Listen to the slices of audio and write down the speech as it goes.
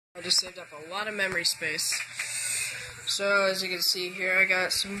I just saved up a lot of memory space. So as you can see here, I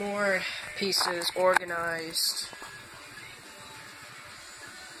got some more pieces organized.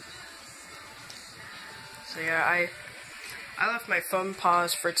 So yeah, I left my phone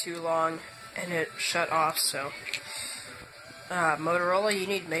paused for too long and it shut off, so Motorola, you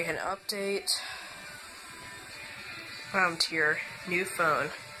need to make an update to your new phone.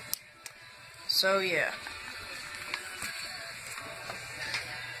 So yeah,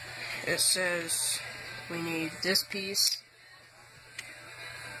 it says we need this piece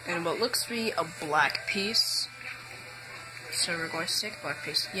and what looks to be a black piece. So we're going to take a black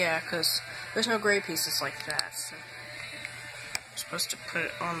piece. Yeah, because there's no gray pieces like that. So we're supposed to put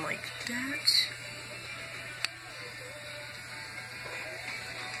it on like that.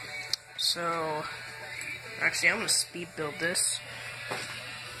 So actually, I'm going to speed build this.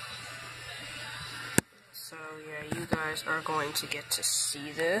 So yeah, you guys are going to get to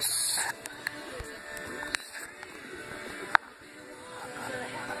see this.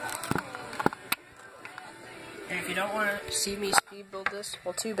 And if you don't want to see me speed build this,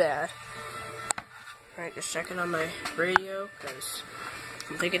 well, too bad. Alright, just checking on my radio, because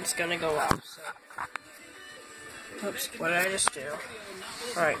I'm thinking it's gonna go off, so. Oops, what did I just do?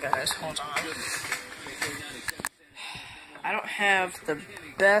 Alright guys, hold on. I don't have the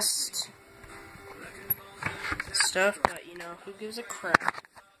best stuff, but you know, who gives a crap?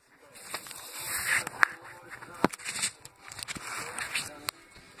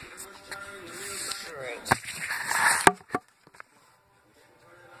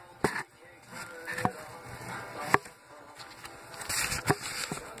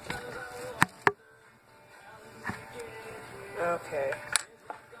 Okay,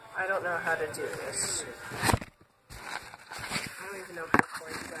 I don't know how to do this. I don't even know how far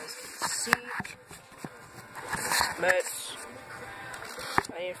you guys can see, but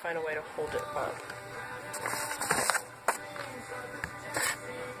I need to find a way to hold it up.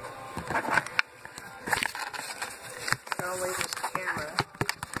 I'll lay this camera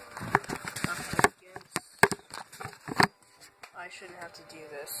up against. I shouldn't have to do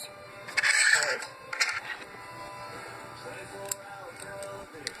this. Alright.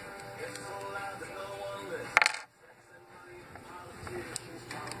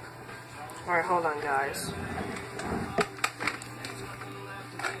 Alright, hold on, guys.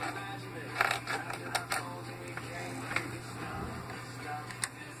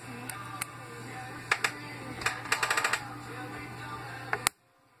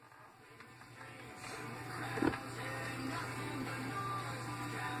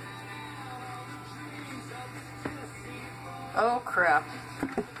 Oh, crap.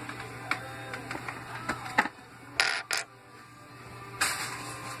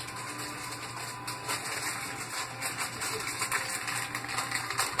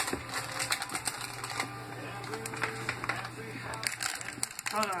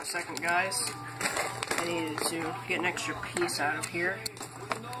 Hold on a second, guys. I needed to get an extra piece out of here.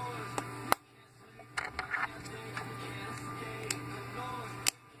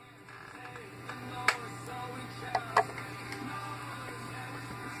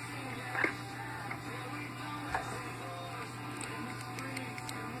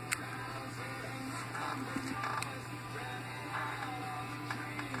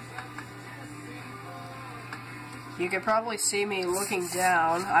 You can probably see me looking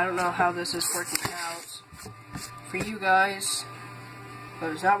down. I don't know how this is working out for you guys, but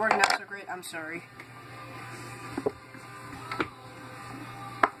it's not working out so great. I'm sorry.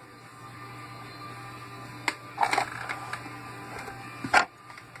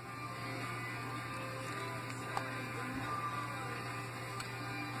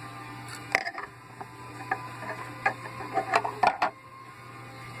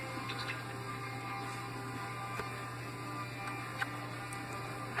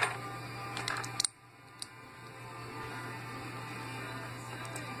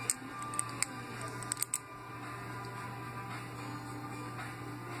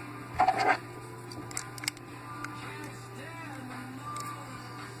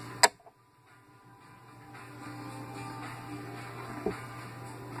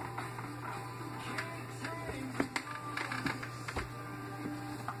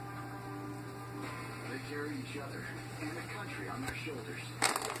 Each other and the country on their shoulders.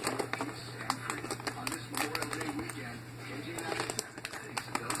 Peace and freedom on this Memorial Day weekend. KJ97 takes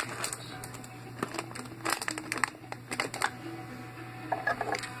those heroes.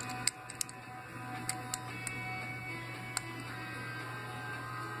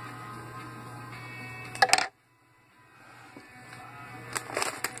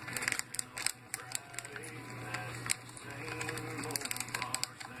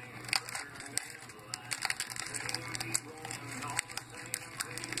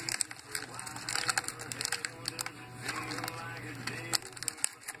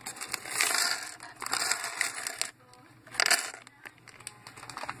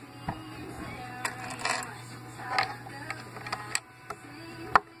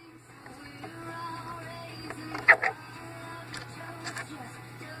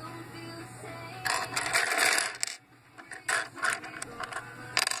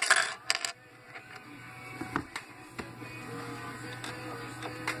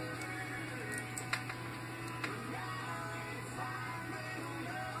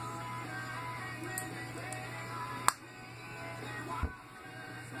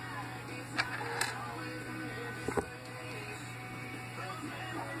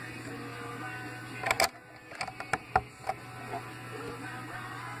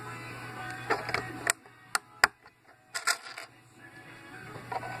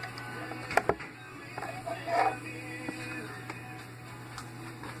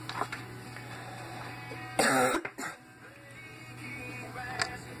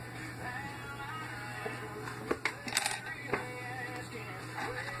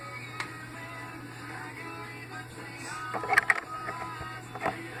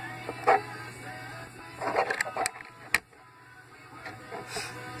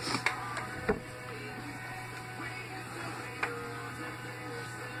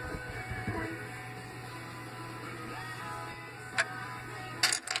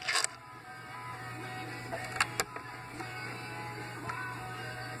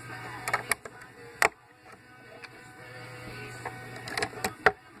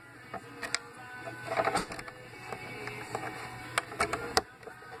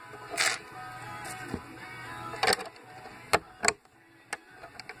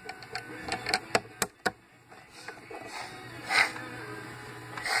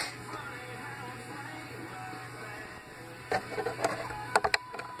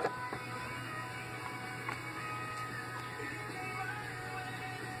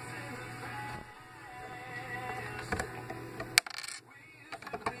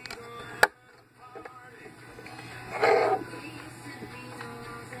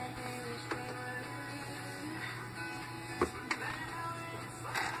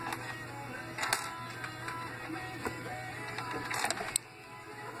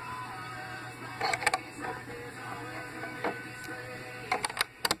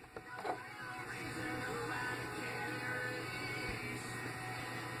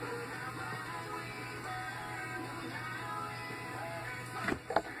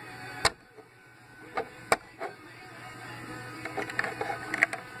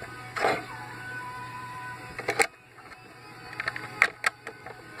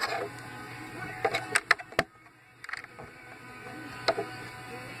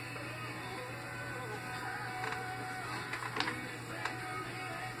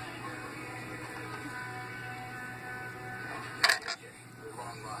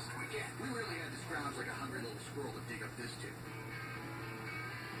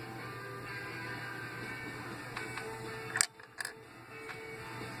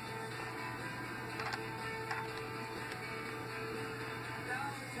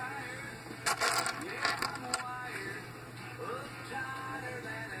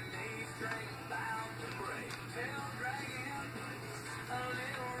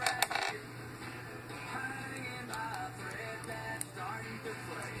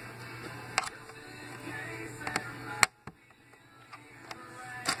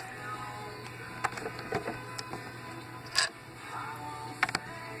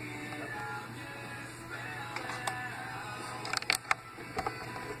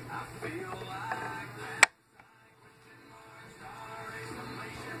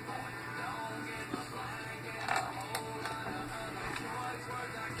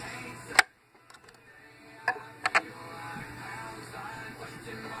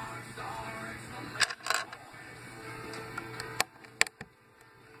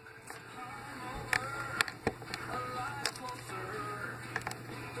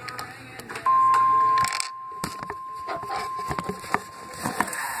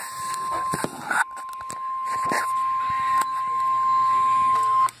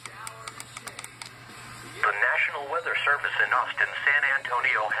 in Austin, San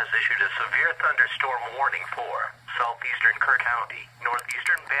Antonio has issued a severe thunderstorm warning for southeastern Kerr County,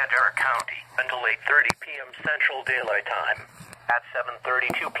 northeastern Bandera County, until 8:30 p.m. Central Daylight Time. At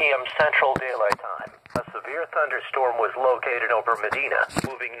 7:32 p.m. Central Daylight Time, a severe thunderstorm was located over Medina,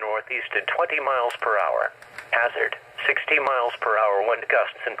 moving northeast at 20 miles per hour. Hazard, 60 miles per hour wind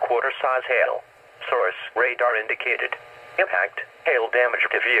gusts and quarter-size hail. Source, radar indicated. Impact, hail damage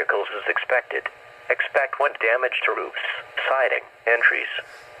to vehicles is expected. Expect wind damage to roofs, siding, entries.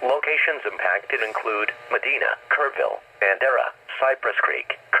 Locations impacted include Medina, Kerrville, Bandera, Cypress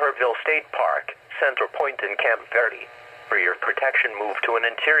Creek, Kerrville State Park, Center Point, and Camp Verde. For your protection, move to an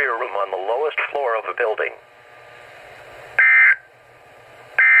interior room on the lowest floor of a building.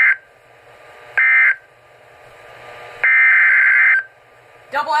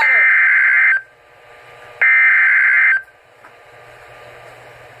 Doubleheader!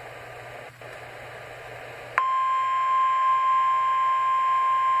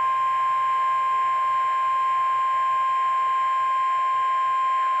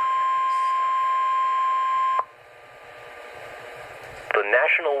 The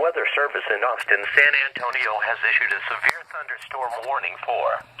National Weather Service in Austin, San Antonio has issued a severe thunderstorm warning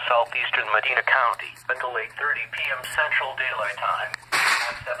for southeastern Medina County until 8:30 p.m. Central Daylight Time.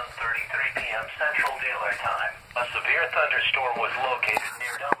 At 7:33 p.m. Central Daylight Time, a severe thunderstorm was located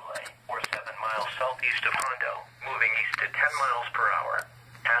near Dunlay, or 7 miles southeast of Hondo, moving east at 10 miles per hour.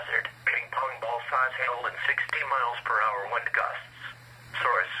 Hazard, ping-pong ball-size hail and 60 miles per hour wind gusts.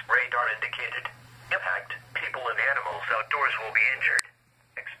 Source, radar indicated. Impact, people and animals outdoors will be injured.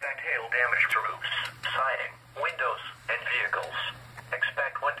 Expect hail damage to roofs, siding, windows, and vehicles.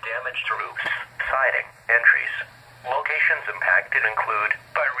 Expect wind damage to roofs, siding, entries. Locations impacted include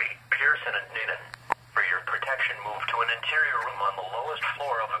Byrie, Pearson, and Noonan. For your protection, move to an interior room on the lowest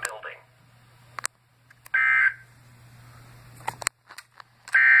floor of a building.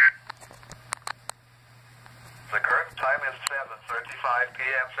 The current time is 7:35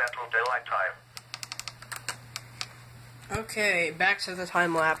 p.m. Central Daylight Time. Okay, back to the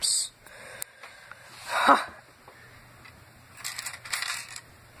time lapse.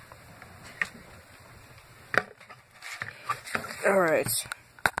 Alright.